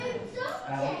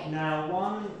Now,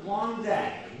 one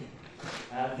day,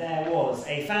 there was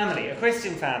a family, a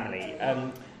Christian family,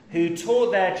 who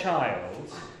taught their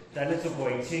child, their little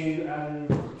boy, to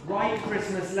write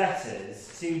Christmas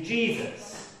letters to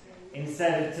Jesus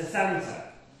instead of to Santa.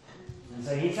 And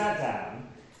so he sat down.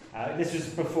 This was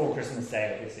before Christmas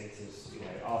Day, obviously, because it was,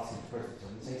 after Christmas.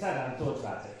 So he sat down and thought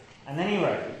about it. And then he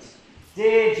wrote,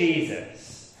 "Dear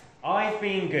Jesus, I've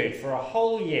been good for a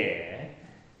whole year,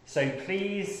 so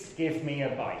please give me a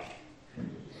bike."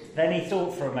 Then he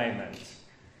thought for a moment,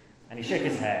 and he shook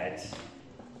his head,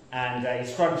 and he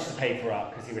scrunched the paper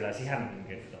up because he realised he hadn't been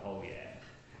good for the whole year.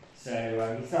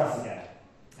 So he starts again,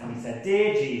 and he said,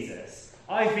 "Dear Jesus,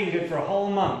 I've been good for a whole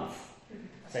month,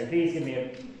 so please give me a..."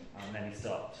 And then he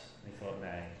stopped, and he thought,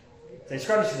 no. So he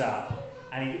scrunched it up,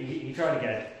 and he tried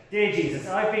again. "Dear Jesus,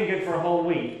 I've been good for a whole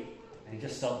week." And he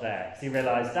just stopped there, because he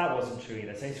realised that wasn't true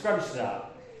either. So he scrunched it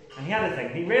up, and he had a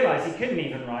think. He realised he couldn't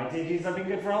even write, "Dear Jesus, I've been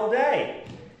good for a whole day."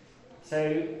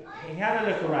 So he had a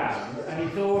look around, and he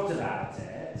thought about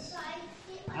it,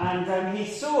 and he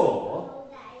saw,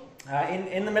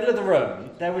 in the middle of the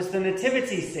room, there was the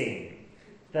nativity scene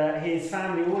that his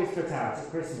family always put out at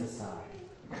Christmas time.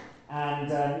 And,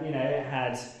 it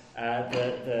had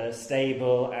the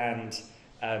stable and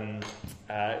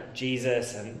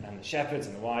Jesus and the shepherds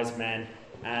and the wise men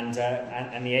and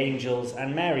the angels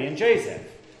and Mary and Joseph.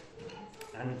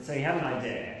 And so he had an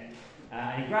idea.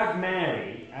 And he grabbed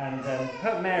Mary and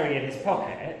put Mary in his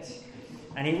pocket.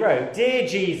 And he wrote, "Dear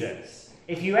Jesus,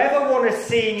 if you ever want to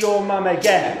see your mum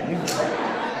again..."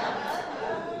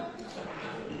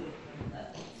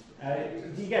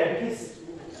 Do you get it? Because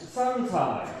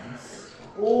sometimes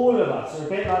all of us are a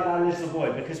bit like that little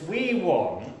boy, because we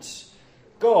want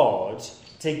God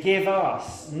to give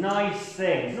us nice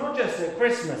things, not just at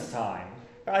Christmas time,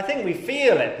 but I think we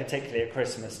feel it particularly at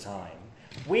Christmas time.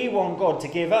 We want God to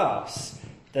give us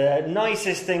the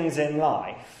nicest things in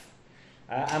life,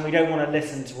 and we don't want to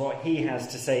listen to what he has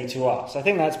to say to us. I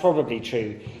think that's probably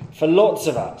true for lots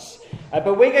of us.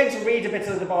 But we're going to read a bit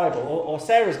of the Bible, or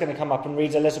Sarah's going to come up and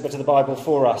read a little bit of the Bible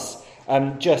for us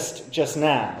just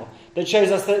now, that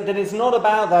shows us that it's not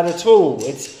about that at all.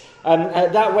 It's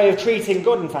that way of treating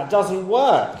God, in fact, doesn't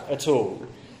work at all.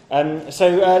 So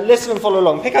listen and follow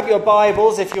along. Pick up your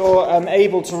Bibles if you're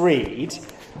able to read.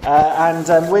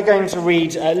 And we're going to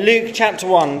read Luke chapter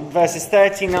 1, verses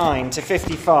 39 to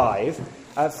 55.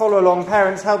 Follow along.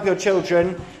 Parents, help your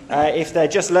children if they're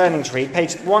just learning to read.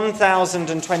 Page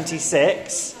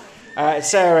 1026.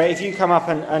 Sarah, if you come up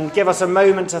and give us a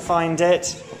moment to find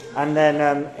it, and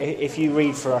then if you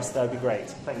read for us, that would be great.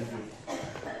 Thank you.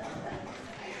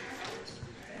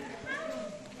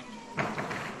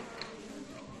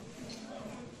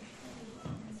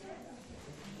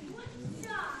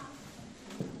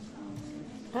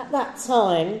 At that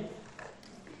time,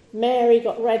 Mary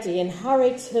got ready and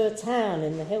hurried to a town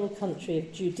in the hill country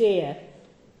of Judea,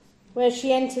 where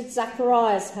she entered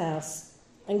Zachariah's house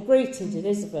and greeted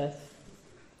Elizabeth.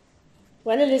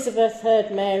 When Elizabeth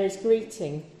heard Mary's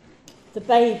greeting, the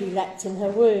baby leapt in her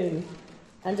womb,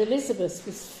 and Elizabeth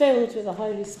was filled with the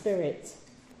Holy Spirit.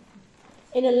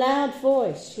 In a loud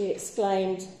voice she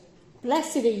exclaimed,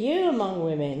 "Blessed are you among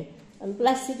women, and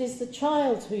blessed is the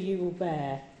child who you will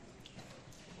bear.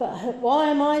 But why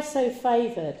am I so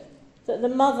favoured that the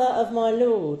mother of my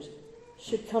Lord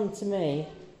should come to me?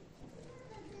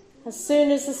 As soon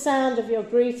as the sound of your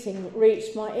greeting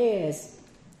reached my ears,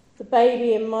 the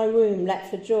baby in my womb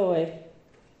leapt for joy.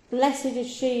 Blessed is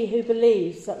she who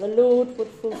believes that the Lord would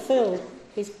fulfil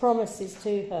his promises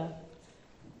to her."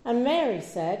 And Mary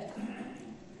said,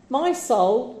 "My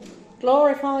soul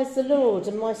glorifies the Lord,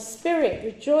 and my spirit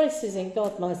rejoices in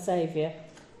God my Saviour.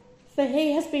 For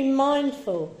he has been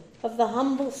mindful of the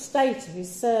humble state of his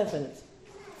servant.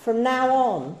 From now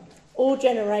on, all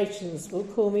generations will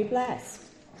call me blessed.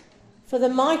 For the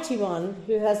mighty one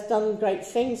who has done great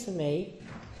things for me,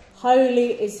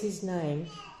 holy is his name.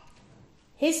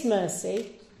 His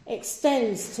mercy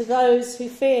extends to those who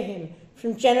fear him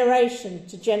from generation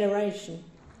to generation.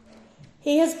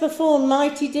 He has performed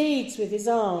mighty deeds with his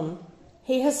arm.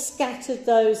 He has scattered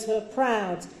those who are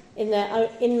proud in their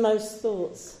inmost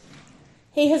thoughts.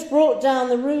 He has brought down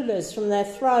the rulers from their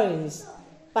thrones,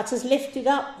 but has lifted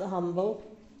up the humble.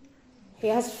 He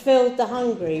has filled the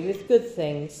hungry with good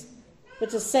things,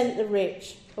 but has sent the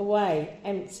rich away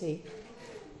empty.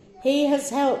 He has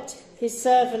helped his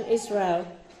servant Israel,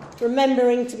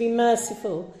 remembering to be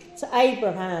merciful to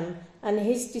Abraham and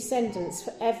his descendants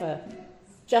forever,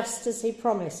 just as he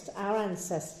promised our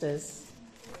ancestors."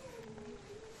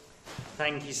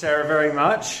 Thank you, Sarah, very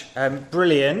much.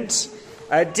 Brilliant.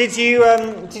 Did you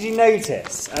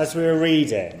notice, as we were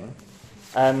reading,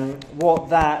 what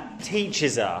that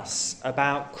teaches us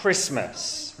about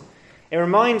Christmas. It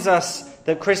reminds us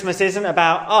that Christmas isn't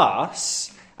about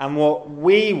us and what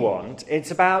we want.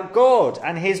 It's about God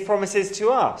and his promises to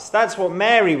us. That's what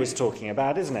Mary was talking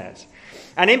about, isn't it?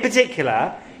 And in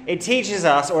particular, it teaches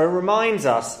us, or it reminds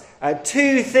us,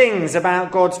 two things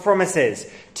about God's promises.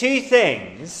 Two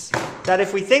things that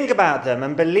if we think about them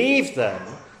and believe them,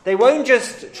 they won't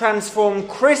just transform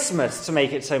Christmas to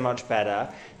make it so much better.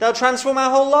 They'll transform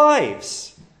our whole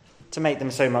lives to make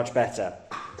them so much better.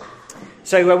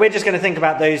 So we're just going to think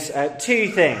about those two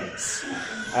things.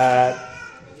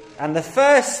 And the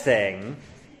first thing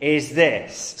is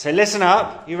this. So listen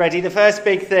up. You ready? The first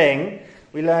big thing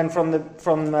we learn from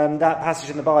that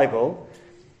passage in the Bible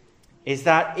is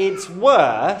that it's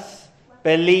worth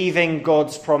believing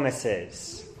God's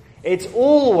promises. It's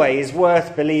always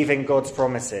worth believing God's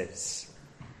promises.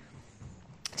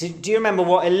 Do you remember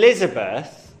what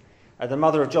Elizabeth, the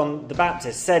mother of John the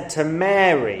Baptist, said to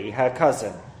Mary, her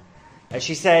cousin?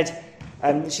 She said,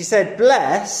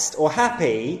 blessed or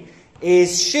happy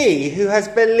is she who has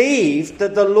believed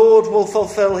that the Lord will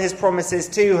fulfill his promises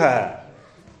to her.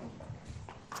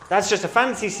 That's just a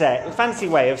fancy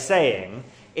way of saying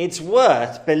it's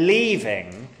worth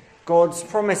believing God's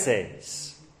promises.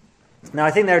 Now,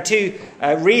 I think there are two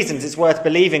reasons it's worth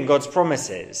believing God's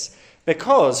promises.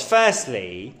 Because,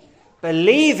 firstly,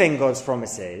 believing God's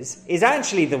promises is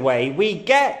actually the way we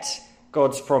get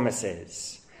God's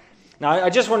promises. Now,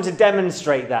 I just want to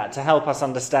demonstrate that to help us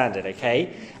understand it,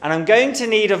 okay? And I'm going to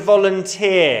need a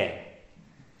volunteer.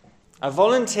 A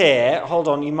volunteer, hold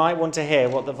on, you might want to hear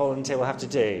what the volunteer will have to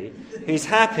do, who's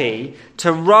happy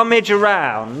to rummage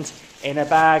around in a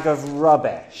bag of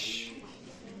rubbish.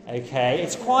 Okay,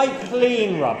 it's quite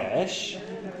clean rubbish.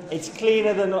 It's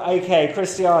cleaner than... Okay,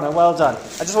 Christiana, well done.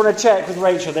 I just want to check with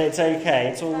Rachel that it's okay.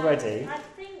 It's all ready. I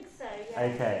think so, yeah.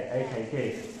 Okay,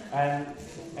 good.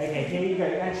 Okay, here you go.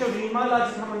 And children, you might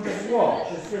like to come and just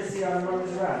watch as Christiana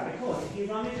runs around. Because if you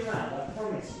rummage around, I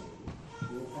promise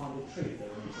you will find a treat that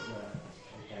will make it work.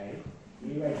 Okay? Are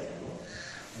you ready?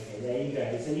 Okay, there you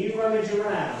go. So you rummage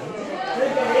around.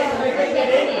 Don't get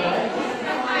in there.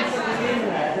 Find something in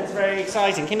there that's very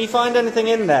exciting. Can you find anything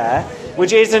in there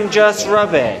which isn't just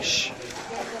rubbish?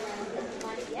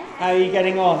 How are you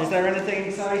getting on? Is there anything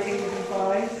exciting you can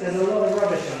find? There's a lot of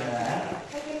rubbish in there.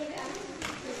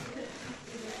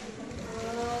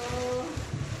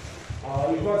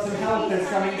 Oh, you've got some helpers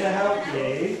coming to help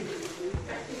you.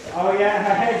 Oh yeah,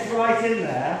 her head's right in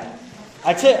there.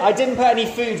 I didn't put any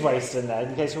food waste in there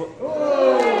in case you...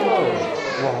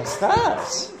 Oh, what's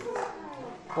that?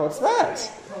 What's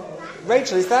that?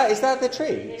 Rachel, is that the treat?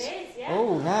 It is, yeah.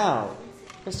 Oh, now.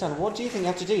 Christian, what do you think you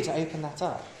have to do to open that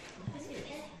up?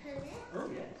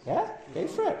 Yeah? Go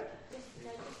for it.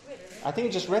 I think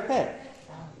you just rip it.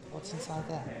 What's inside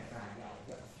there?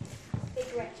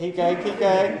 Keep going.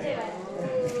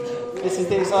 This is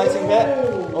the exciting bit.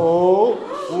 Oh,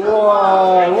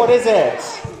 whoa. What is it?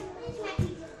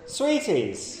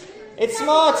 Sweeties. It's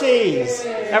Smarties.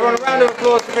 Everyone, a round of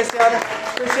applause for Christiana.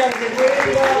 Christiana did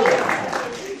really well.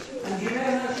 And you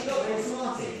know how she got those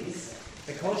Smarties?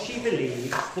 Because she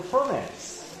believed the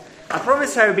promise. I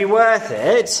promised her it would be worth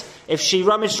it if she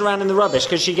rummaged around in the rubbish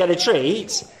because she'd get a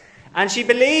treat. And she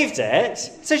believed it,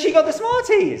 so she got the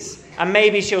Smarties. And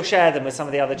maybe she'll share them with some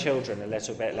of the other children a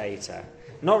little bit later.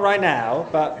 Not right now,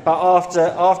 but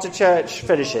after church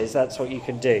finishes, that's what you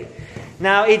can do.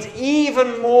 Now, it's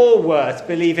even more worth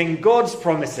believing God's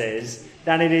promises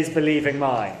than it is believing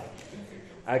mine.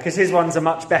 Because his ones are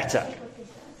much better.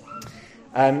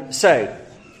 So,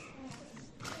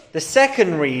 the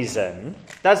second reason,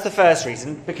 that's the first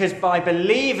reason, because by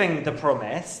believing the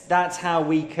promise, that's how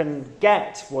we can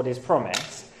get what is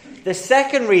promised. The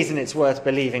second reason it's worth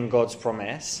believing God's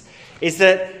promise is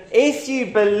that if you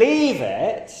believe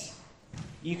it,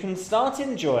 you can start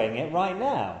enjoying it right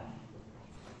now.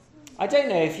 I don't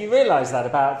know if you realise that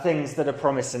about things that are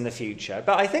promised in the future,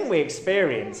 but I think we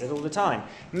experience it all the time.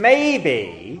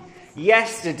 Maybe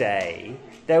yesterday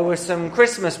there were some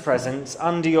Christmas presents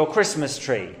under your Christmas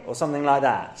tree or something like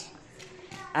that.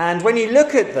 And when you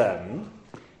look at them,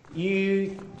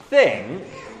 you think,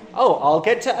 oh, I'll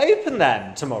get to open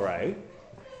them tomorrow.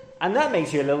 And that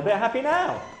makes you a little bit happy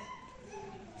now.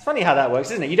 It's funny how that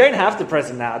works, isn't it? You don't have the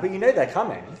present now, but you know they're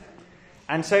coming.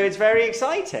 And so it's very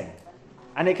exciting.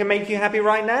 And it can make you happy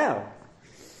right now.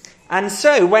 And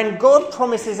so when God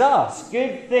promises us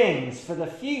good things for the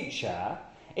future,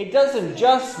 it doesn't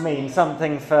just mean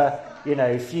something for,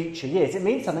 future years. It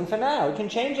means something for now. It can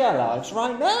change our lives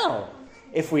right now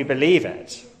if we believe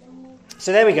it.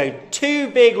 So there we go.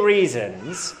 Two big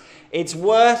reasons it's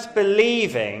worth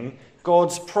believing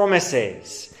God's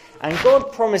promises. And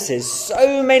God promises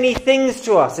so many things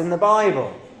to us in the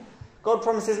Bible. God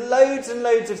promises loads and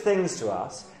loads of things to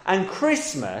us. And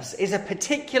Christmas is a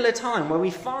particular time where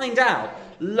we find out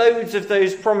loads of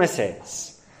those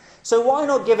promises. So why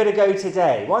not give it a go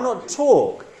today? Why not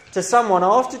talk to someone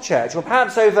after church, or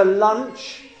perhaps over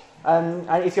lunch,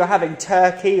 if you're having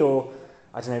turkey, or,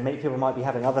 I don't know, maybe people might be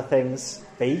having other things.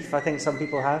 Beef, I think some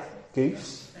people have.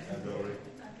 Goose.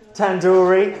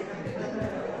 Tandoori.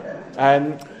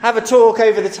 Have a talk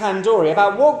over the tandoori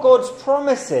about what God's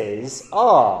promises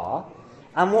are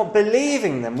and what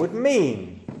believing them would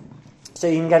mean. So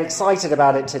you can get excited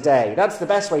about it today. That's the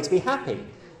best way to be happy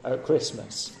at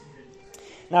Christmas.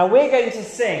 Now we're going to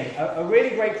sing a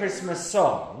really great Christmas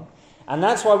song, and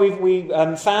that's why we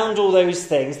found all those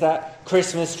things, that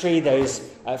Christmas tree, those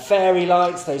fairy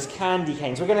lights, those candy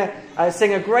canes. We're going to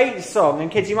sing a great song, and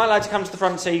kids, you might like to come to the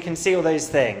front so you can see all those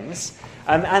things.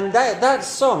 And that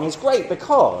song is great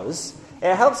because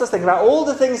it helps us think about all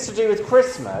the things to do with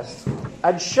Christmas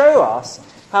and show us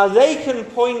how they can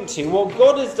point to what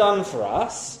God has done for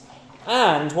us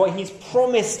and what he's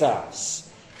promised us.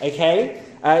 Okay?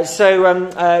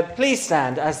 So please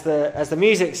stand as the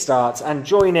music starts and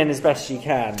join in as best you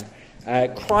can.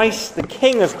 Christ, the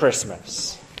King of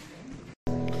Christmas.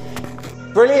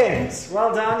 Brilliant.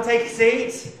 Well done. Take a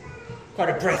seat. Quite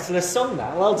a breathless song,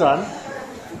 that. Well done.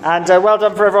 And well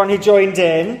done for everyone who joined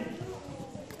in.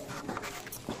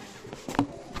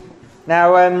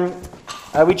 Now,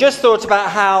 we just thought about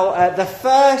how the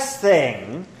first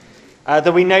thing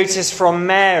that we notice from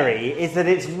Mary is that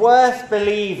it's worth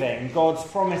believing God's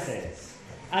promises.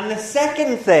 And the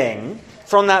second thing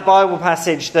from that Bible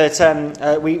passage that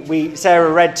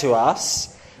Sarah read to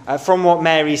us, from what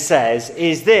Mary says,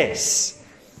 is this: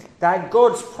 that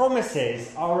God's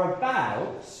promises are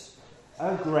about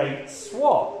a great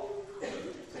swap.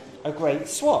 A great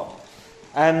swap.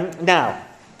 Now,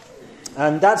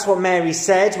 that's what Mary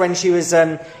said when she was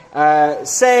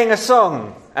saying a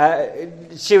song.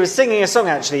 She was singing a song,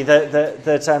 actually,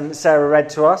 that Sarah read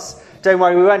to us. Don't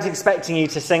worry, we weren't expecting you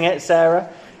to sing it, Sarah.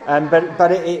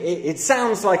 But it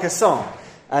sounds like a song.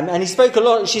 And she spoke a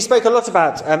lot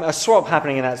about a swap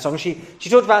happening in that song. She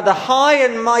talked about the high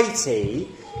and mighty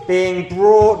being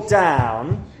brought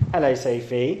down. Hello,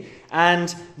 Sophie.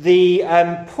 And the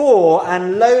poor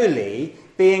and lowly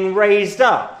being raised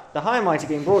up. The high and mighty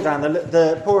being brought down,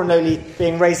 the poor and lowly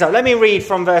being raised up. Let me read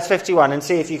from verse 51 and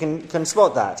see if you can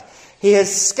spot that. He has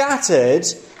scattered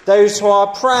those who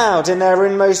are proud in their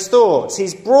inmost thoughts.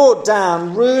 He's brought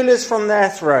down rulers from their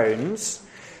thrones,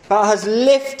 but has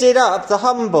lifted up the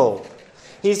humble.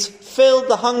 He's filled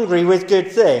the hungry with good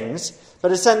things,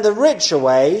 but has sent the rich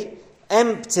away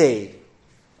empty.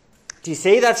 Do you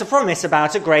see? That's a promise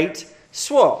about a great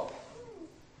swap.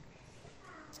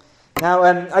 Now,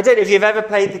 I don't know if you've ever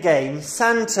played the game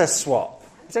Santa Swap.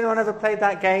 Has anyone ever played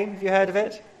that game? Have you heard of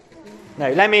it?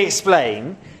 No, let me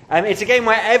explain. It's a game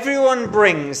where everyone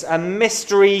brings a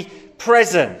mystery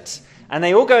present, and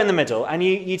they all go in the middle, and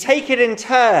you take it in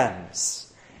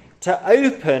turns to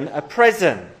open a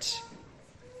present.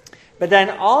 But then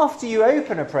after you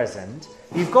open a present,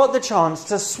 you've got the chance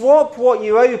to swap what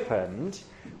you opened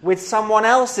with someone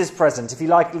else's present if you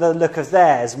like the look of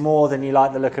theirs more than you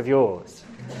like the look of yours.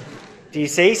 Do you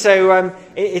see? So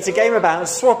it's a game about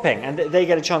swapping, and they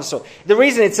get a chance to swap. The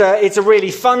reason it's a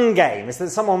really fun game is that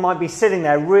someone might be sitting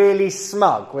there really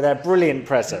smug with their brilliant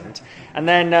present, and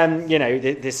then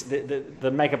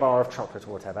the mega bar of chocolate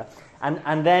or whatever,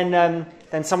 and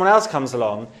then someone else comes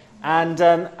along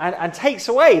and takes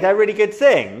away their really good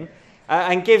thing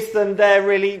and gives them their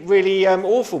really really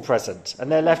awful present,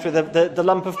 and they're left with the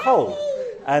lump of coal.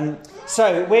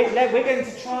 So we're going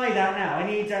to try that now. I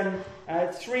need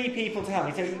 3 people to help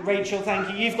me. So Rachel, thank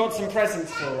you. You've got some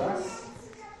presents for us.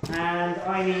 And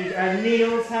I need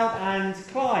Neil's help and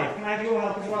Clive. Can I have your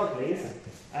help as well, please?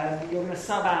 You're going to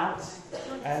sub out.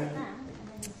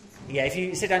 Yeah, if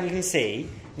you sit down, you can see.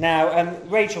 Now,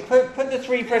 Rachel, put the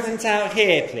 3 presents out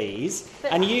here, please.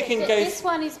 But and you can go... This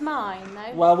one is mine,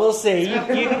 though. Well, we'll see. You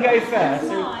can go first.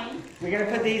 So Mine. we're going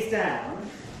to put these down.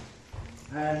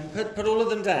 Put all of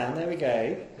them down. There we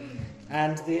go.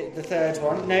 And the third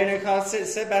one. No, Carl,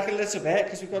 sit back a little bit,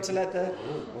 because we've got to let the...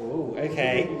 Oh,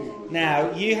 okay.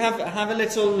 Now, you have a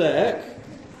little look.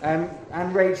 And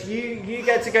Rach, you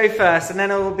get to go first, and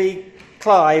then it will be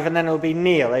Clive, and then it will be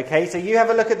Neil, okay? So you have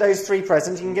a look at those 3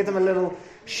 presents. You can give them a little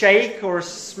shake, or a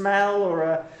smell,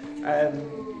 or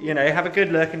have a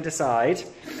good look and decide.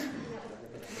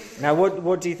 Now,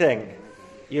 what do you think?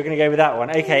 You're going to go with that one.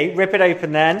 Okay, rip it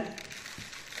open then.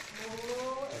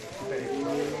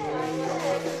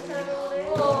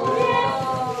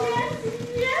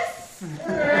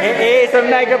 is the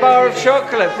mega bar of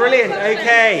chocolate. Brilliant.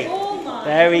 Okay.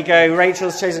 There we go.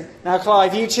 Rachel's chosen. Now,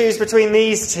 Clive, you choose between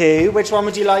these two. Which one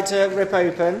would you like to rip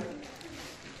open?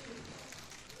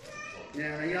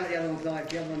 Yeah, you like the other one, Clive.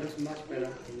 The other one looks much better.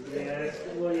 Yeah,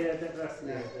 well, yeah,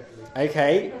 definitely.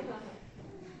 Okay.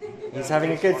 He's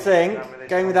having a good thing.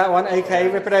 Going with that one. Okay,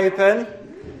 rip it open.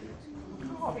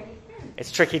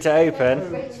 It's tricky to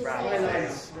open.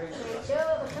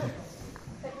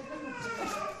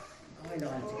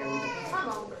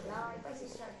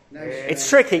 It's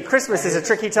tricky. Christmas is a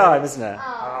tricky time, isn't it?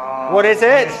 What is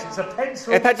it? It's a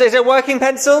pencil. Is it a working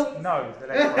pencil? No.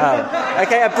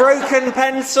 Okay, a broken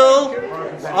pencil.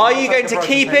 Are you going to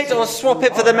keep it or swap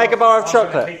it for the mega bar of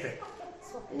chocolate?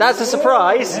 That's a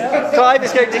surprise. Clive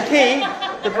is going to keep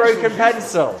the broken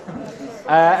pencil.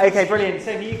 Okay, brilliant.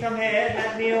 So you come here,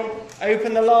 let Neil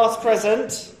open the last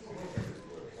present.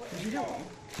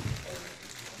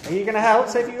 Are you going to help?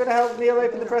 Sophie, you going to help Neil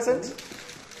open the present?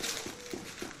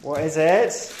 What is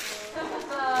it?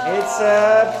 It's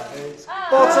a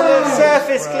bottle of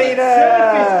surface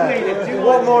cleaner.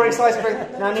 What more exciting?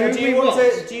 Now, Neil, do you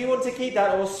want to keep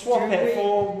that or swap it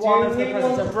for one of the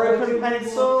presents? A broken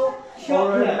pencil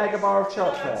or a mega bar of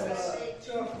chocolate?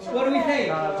 What do we think?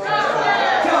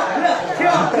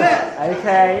 Chocolate!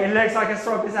 Okay, it looks like a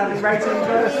swap is happening. Rachel, you've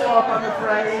got to swap, I'm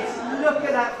afraid. Look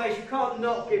at that face. You can't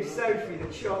not give Sophie the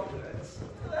chocolates.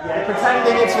 Yeah,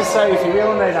 pretending it's for Sophie. We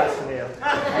all know that's for Neil.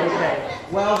 Okay.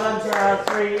 Well done to our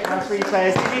three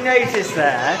players. Did you notice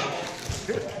there?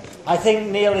 I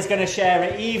think Neil is going to share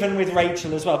it even with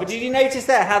Rachel as well. But did you notice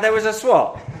there how there was a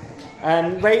swap?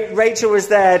 And Rachel was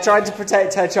there trying to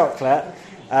protect her chocolate,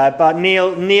 but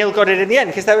Neil got it in the end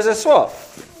because there was a swap.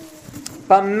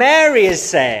 But Mary is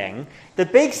saying the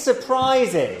big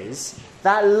surprise is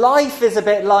that life is a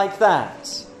bit like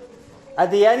that.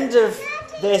 At the end of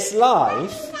this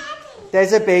life,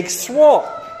 there's a big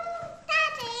swap.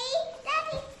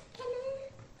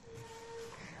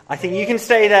 I think you can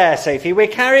stay there, Sophie. We're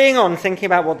carrying on thinking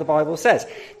about what the Bible says.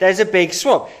 There's a big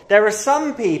swap. There are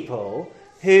some people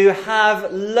who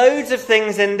have loads of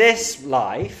things in this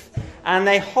life and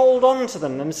they hold on to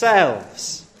them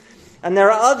themselves. And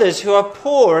there are others who are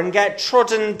poor and get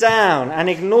trodden down and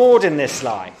ignored in this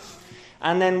life.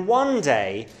 And then one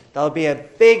day there'll be a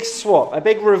big swap, a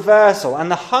big reversal, and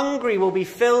the hungry will be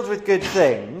filled with good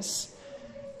things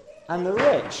and the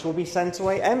rich will be sent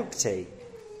away empty.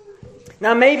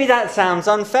 Now, maybe that sounds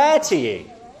unfair to you.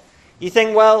 You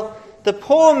think, well, the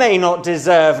poor may not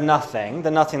deserve nothing, the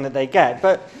nothing that they get,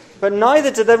 but neither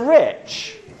do the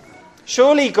rich.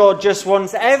 Surely God just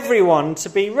wants everyone to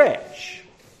be rich.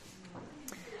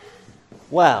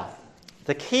 Well,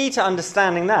 the key to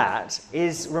understanding that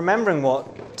is remembering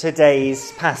what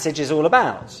today's passage is all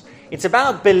about. It's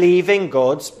about believing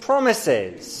God's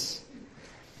promises.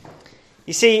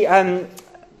 You see,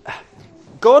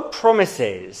 God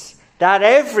promises that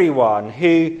everyone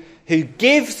who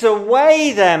gives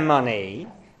away their money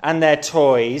and their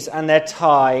toys and their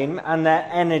time and their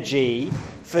energy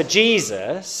for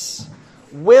Jesus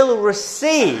will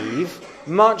receive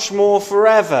much more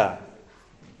forever.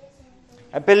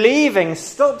 Believing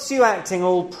stops you acting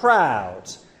all proud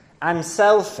and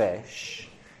selfish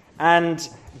and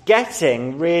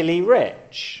getting really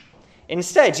rich.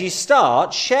 Instead, you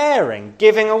start sharing,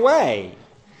 giving away.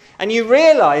 And you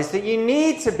realise that you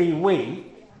need to be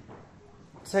weak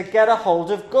to get a hold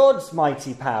of God's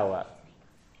mighty power.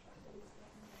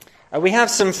 We have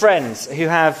some friends who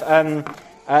have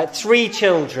 3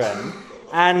 children,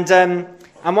 and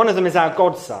one of them is our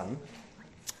godson.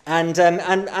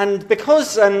 And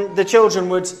because the children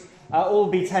would all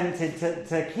be tempted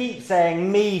to keep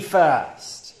saying, me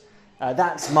first,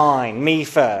 that's mine, me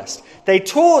first, they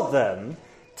taught them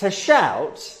to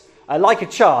shout, like a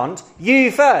chant,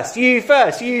 you first, you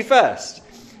first, you first.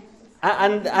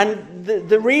 And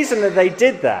the reason that they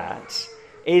did that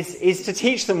is to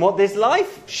teach them what this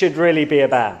life should really be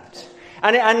about.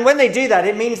 And when they do that,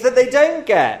 it means that they don't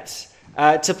get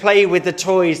to play with the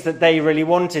toys that they really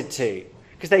wanted to,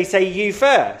 because they say you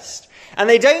first. And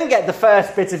they don't get the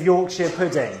first bit of Yorkshire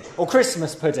pudding or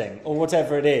Christmas pudding or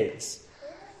whatever it is.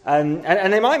 And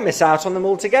they might miss out on them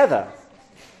altogether.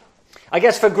 I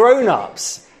guess for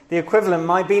grown-ups, the equivalent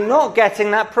might be not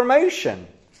getting that promotion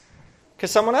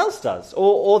because someone else does,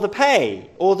 or the pay,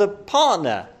 or the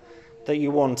partner that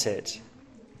you wanted.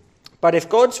 But if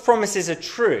God's promises are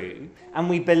true and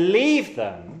we believe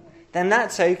them, then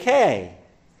that's okay.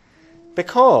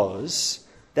 Because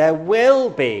there will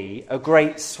be a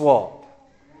great swap.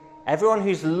 Everyone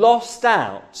who's lost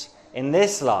out in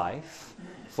this life,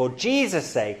 for Jesus'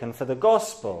 sake and for the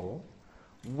gospel,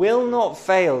 will not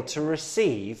fail to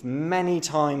receive many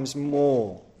times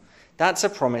more. That's a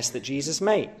promise that Jesus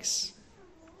makes.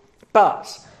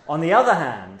 But, on the other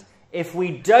hand, if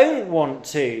we don't want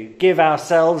to give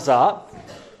ourselves up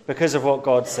because of what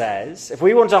God says, if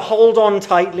we want to hold on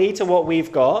tightly to what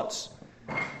we've got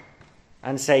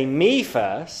and say, me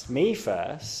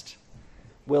first,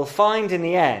 we'll find in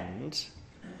the end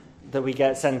that we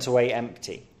get sent away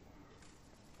empty.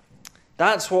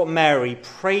 That's what Mary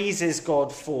praises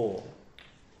God for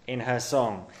in her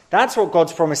song. That's what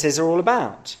God's promises are all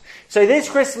about. So this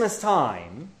Christmas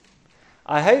time,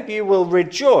 I hope you will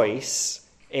rejoice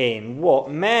in what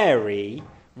Mary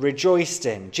rejoiced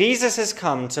in. Jesus has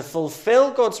come to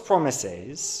fulfill God's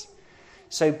promises,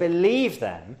 so believe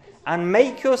them and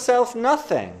make yourself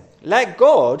nothing. Let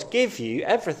God give you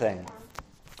everything.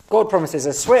 God promises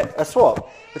a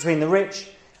swap between the rich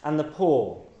and the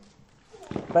poor.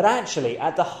 But actually,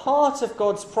 at the heart of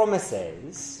God's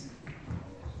promises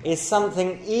is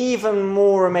something even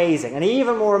more amazing, an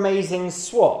even more amazing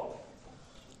swap.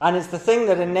 And it's the thing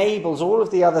that enables all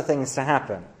of the other things to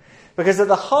happen. Because at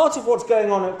the heart of what's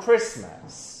going on at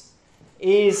Christmas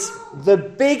is the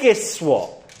biggest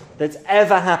swap that's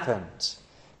ever happened.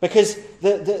 Because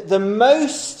the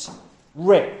most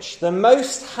rich, the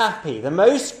most happy, the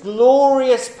most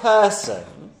glorious person,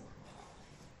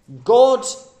 God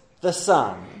the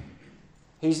Son,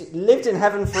 who's lived in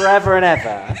heaven forever and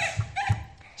ever,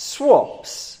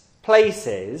 swaps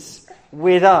places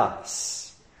with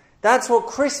us. That's what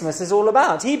Christmas is all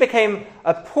about. He became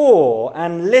a poor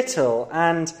and little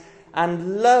and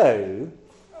low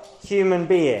human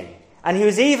being. And he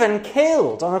was even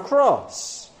killed on a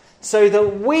cross so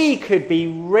that we could be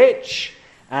rich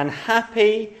and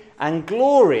happy and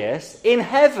glorious in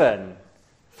heaven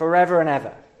forever and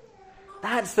ever.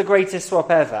 That's the greatest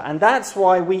swap ever. And that's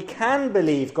why we can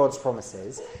believe God's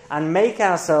promises and make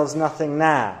ourselves nothing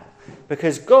now.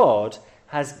 Because God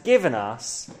has given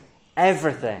us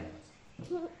everything.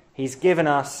 He's given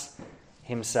us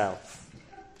himself.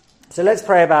 So let's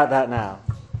pray about that now.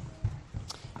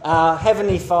 Our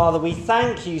Heavenly Father, we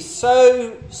thank you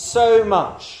so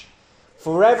much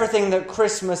for everything that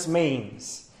Christmas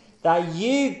means. That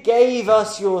you gave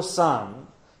us your Son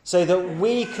so that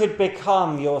we could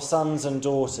become your sons and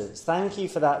daughters. Thank you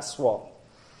for that swap.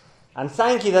 And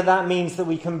thank you that means that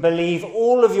we can believe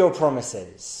all of your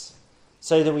promises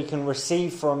so that we can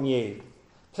receive from you.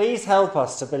 Please help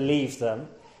us to believe them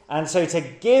and so to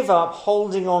give up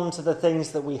holding on to the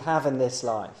things that we have in this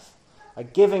life, a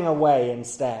giving away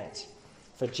instead,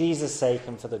 for Jesus' sake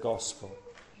and for the gospel.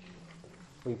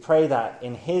 We pray that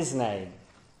in his name.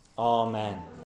 Amen.